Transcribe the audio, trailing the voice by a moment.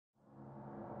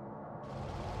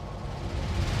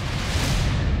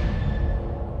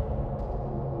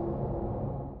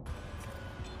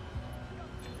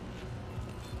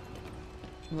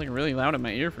It's like really loud in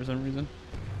my ear for some reason.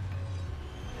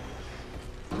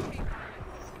 Let's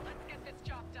get this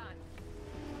job done.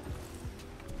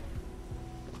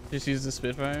 Just use the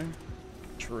Spitfire.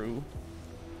 True.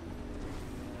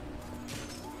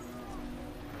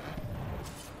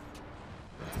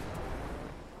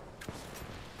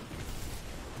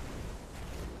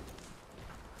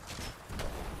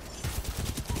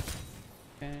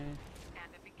 Okay. And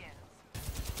it begins.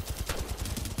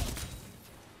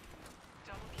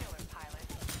 Double killer, pilot.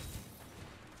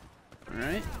 All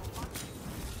right.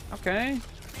 Okay. Amazing.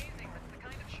 That's the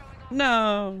kind of showing off.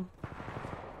 No.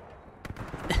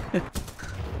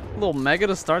 Little mega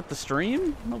to start the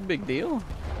stream? No big deal.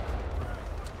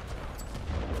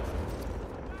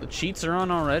 The cheats are on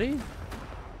already?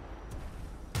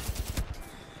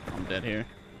 I'm dead here.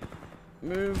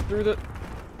 Move through the...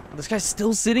 This guy's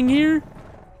still sitting here?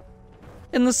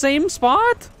 In the same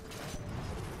spot?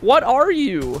 What are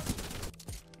you?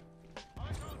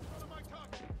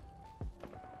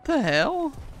 The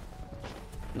hell?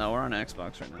 No, we're on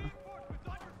Xbox right now.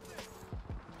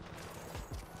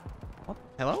 What?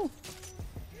 Hello?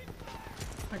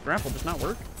 My grapple does not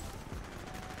work.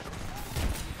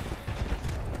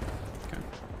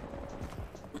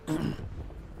 Okay.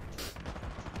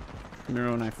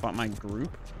 Remember when I fought my group?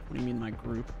 What do you mean my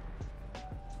group?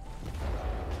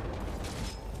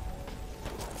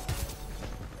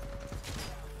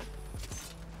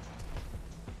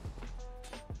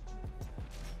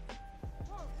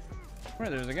 Where?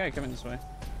 There's a guy coming this way.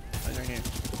 He's right here.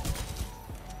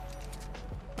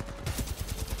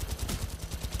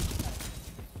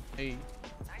 Hey.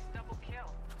 Nice double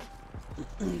kill.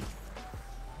 I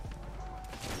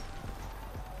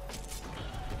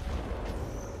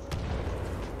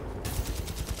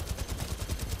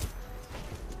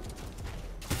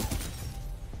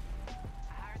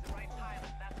hired the right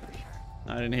pilot, that's for sure.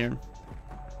 I didn't hear him.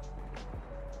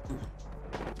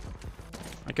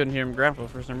 I couldn't hear him grapple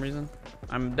for some reason.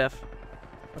 I'm deaf,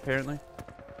 apparently.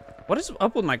 What is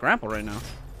up with my grapple right now?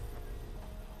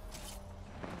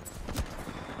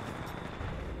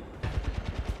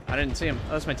 I didn't see him.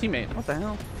 Oh, that's my teammate. What the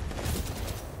hell?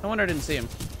 No wonder I didn't see him.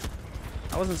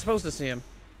 I wasn't supposed to see him.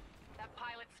 That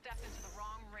pilot stepped into the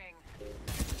wrong ring.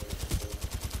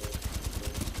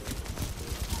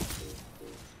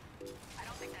 I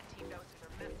don't think that team knows who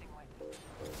they're messing with.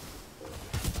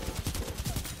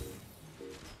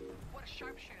 What a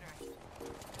sharpshooter.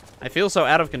 I feel so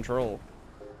out of control.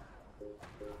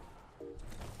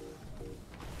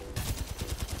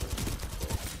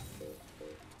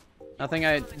 Nothing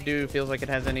I do feels like it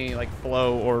has any like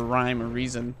flow or rhyme or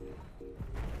reason.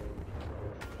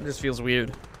 It just feels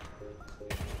weird.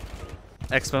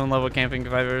 X-Phone level camping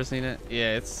if I've ever seen it.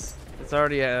 Yeah, it's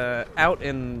already out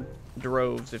in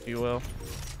droves, if you will.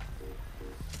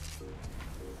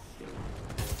 You're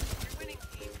winning,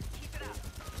 team. Keep it up.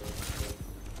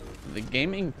 The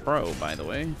Gaming Pro, by the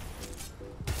way.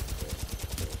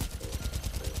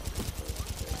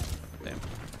 Damn.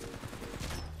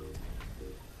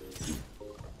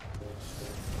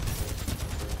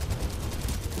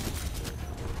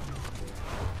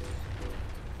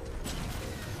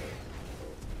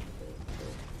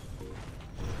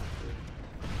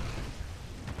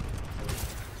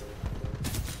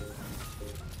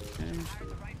 Hired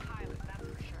the right pilot, that's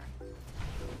for sure.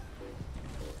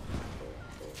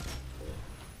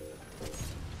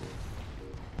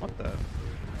 What the?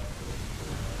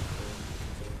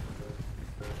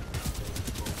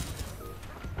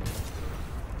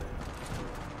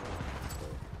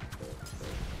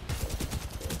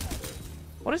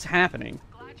 What is happening?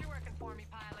 Glad you're working for me,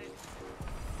 pilot.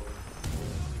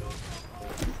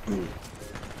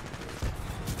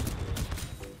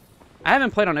 I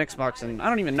haven't played on Xbox in I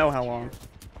don't even know how long.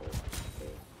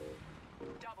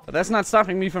 But that's not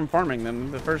stopping me from farming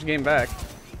them the first game back.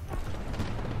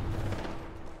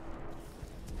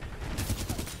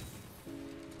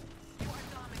 You are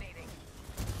dominating.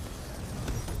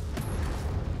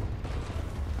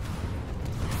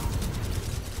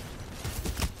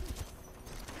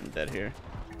 I'm dead here.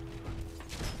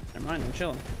 Never mind, I'm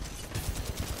chilling.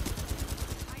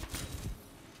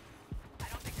 I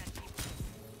don't think that team.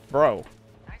 Bro,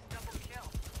 Nice double kill.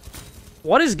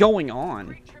 what is going on?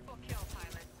 Great triple kill,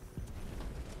 pilot.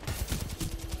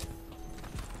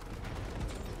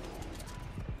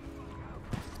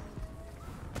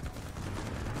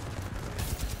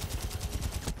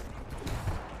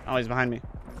 Oh, he's behind me.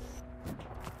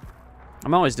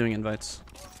 I'm always doing invites.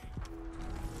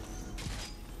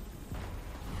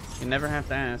 You never have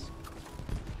to ask.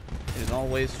 It is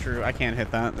always true. I can't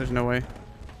hit that. There's no way.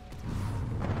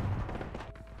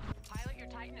 Pilot, your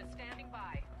Titan is standing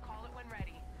by. Call it when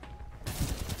ready.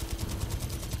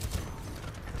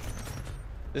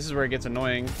 This is where it gets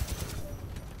annoying.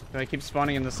 I keep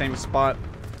spawning in the same spot.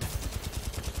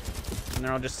 And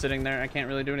they're all just sitting there. I can't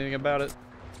really do anything about it.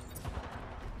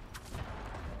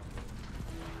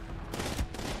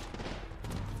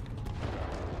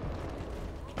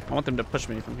 I want them to push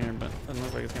me from here, but it doesn't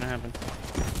look like it's gonna happen.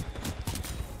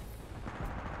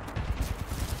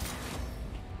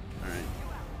 Alright.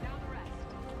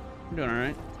 I'm doing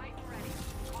alright.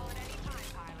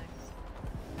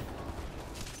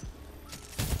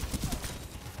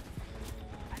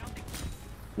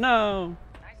 No.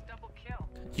 Nice double kill.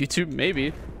 YouTube,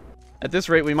 maybe. At this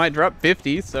rate, we might drop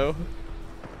 50, so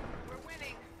We're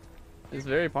winning. it's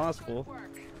very possible. Work.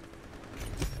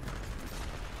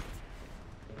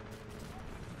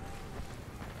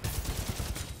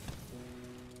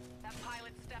 That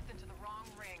pilot stepped into the wrong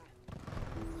ring.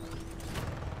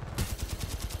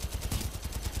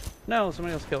 No,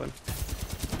 somebody else kill him.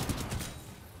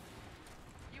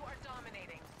 You are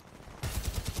dominating.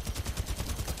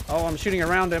 Oh, I'm shooting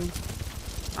around him.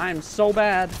 I'm so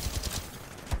bad.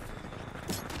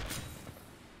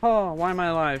 Oh, why am I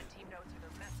alive? Team knows who they're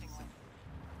messing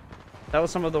with. That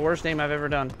was some of the worst aim I've ever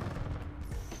done.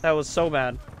 That was so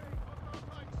bad.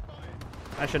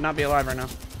 I should not be alive right now.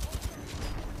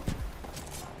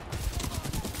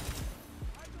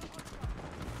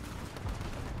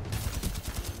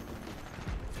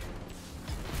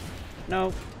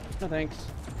 No. No thanks.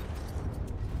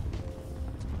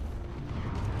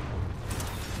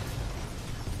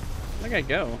 Where'd that guy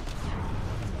go?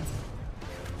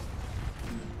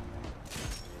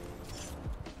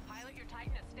 Pilot, your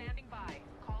Titan is standing by.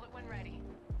 Call it when ready.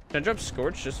 Can I drop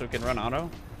Scorch just so we can run auto?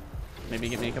 Maybe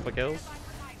get me a couple kills? Stand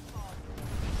by for Titanfall.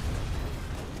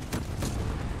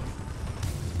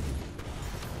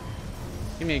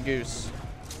 Give me a goose.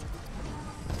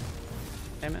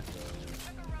 Damn it. Took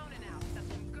a Ronin out. That's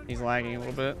some good He's work, lagging a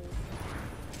pilot. little bit.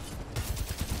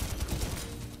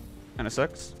 Kinda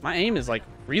sucks. My aim is like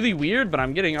really weird, but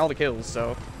I'm getting all the kills,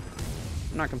 so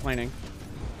I'm not complaining.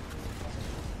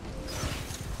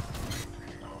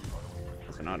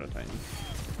 That's an auto titan.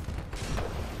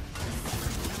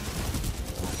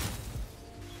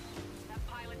 That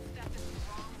pilot stepped into the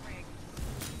wrong ring.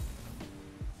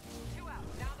 2 out.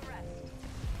 Now the rest.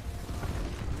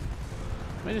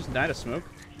 I just died of smoke.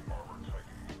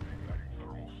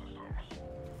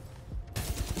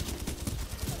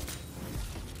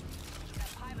 That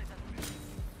pilot doesn't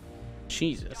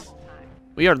Jesus. double time.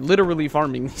 We are literally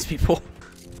farming these people.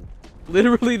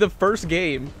 Literally the first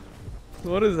game.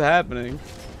 What is happening?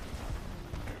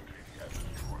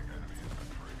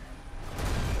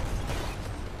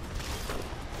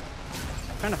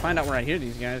 I'm trying to find out where I hear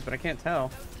these guys, but I can't tell.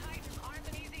 Those Titans aren't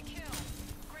an easy kill.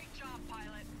 Great job,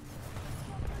 pilot.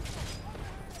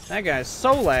 That guy's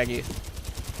so laggy.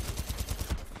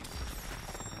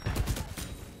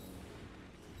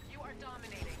 You are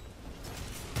dominating.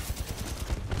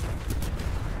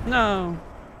 No.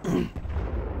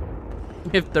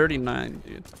 We have 39,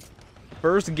 dude.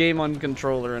 First game on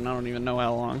controller, and I don't even know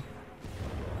how long.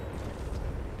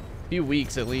 A few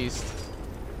weeks at least.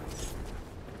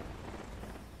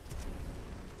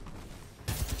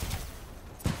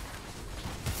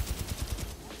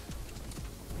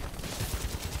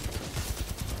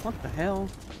 What the hell?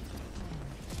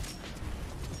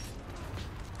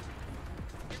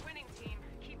 You're winning, team.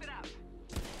 Keep it up.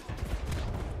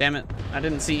 Damn it. I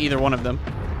didn't see either one of them.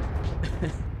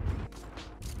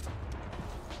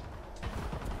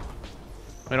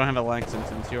 We don't have a lag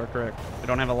instance, you are correct. We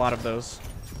don't have a lot of those.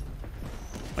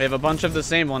 We have a bunch of the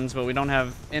same ones, but we don't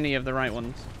have any of the right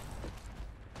ones.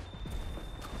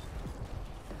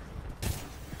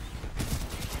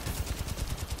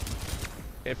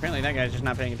 Okay, apparently that guy's just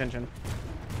not paying attention.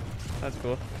 That's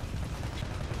cool.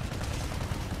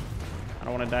 I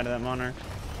don't want to die to that monarch.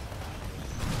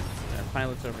 Our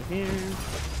pilot's over here.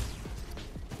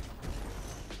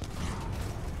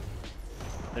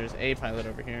 There's a pilot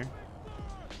over here.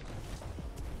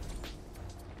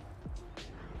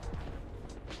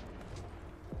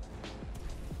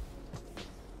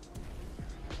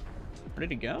 Where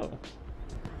did he go?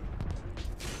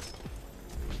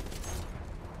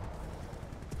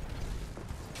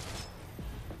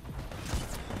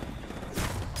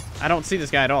 I don't see this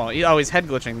guy at all. Oh, he's head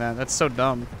glitching that. That's so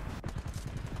dumb.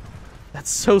 That's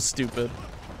so stupid.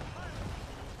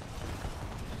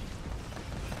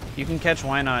 You can catch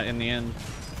why not in the end.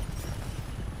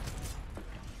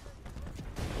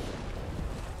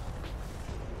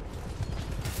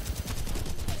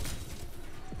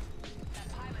 That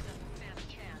pilot doesn't stand a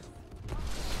chance.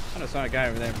 I just saw a guy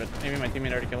over there, but maybe my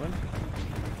teammate already killed him.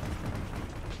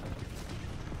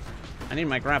 I need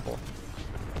my grapple.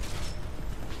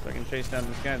 So I can chase down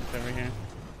this guy that's over here.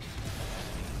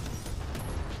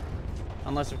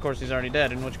 Unless, of course, he's already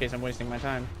dead, in which case I'm wasting my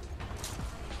time.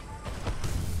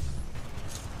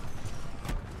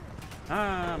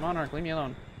 Ah, Monarch, leave me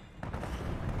alone.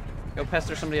 Go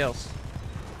pester somebody else.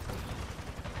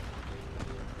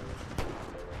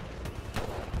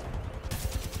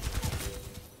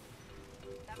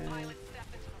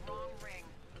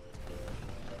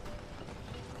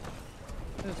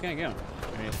 Where's this guy go?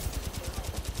 There he is.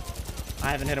 I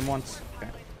haven't hit him once. Okay.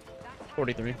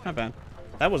 43. Not bad.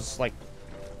 That was, like,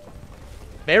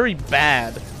 very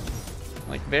bad.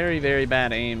 Like, very, very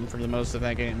bad aim for the most of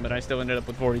that game, but I still ended up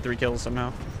with 43 kills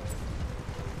somehow.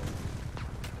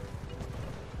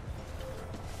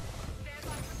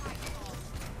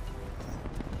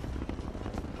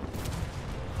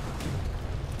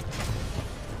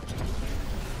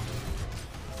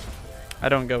 I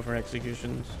don't go for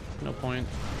executions. No point.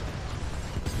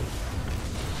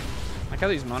 Like how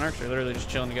these monarchs are literally just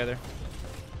chilling together.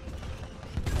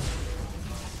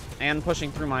 And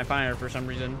pushing through my fire for some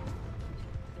reason.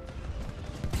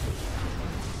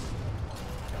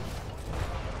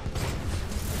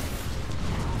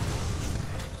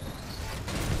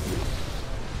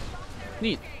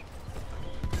 Neat.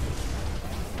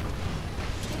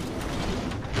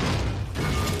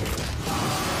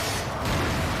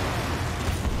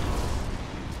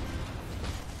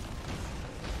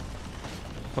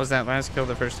 Was that last kill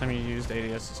the first time you used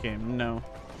ADS this game? No.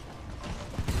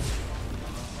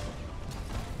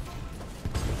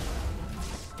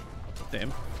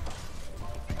 Damn.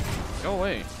 Go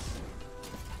away.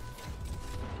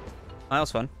 That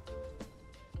was fun.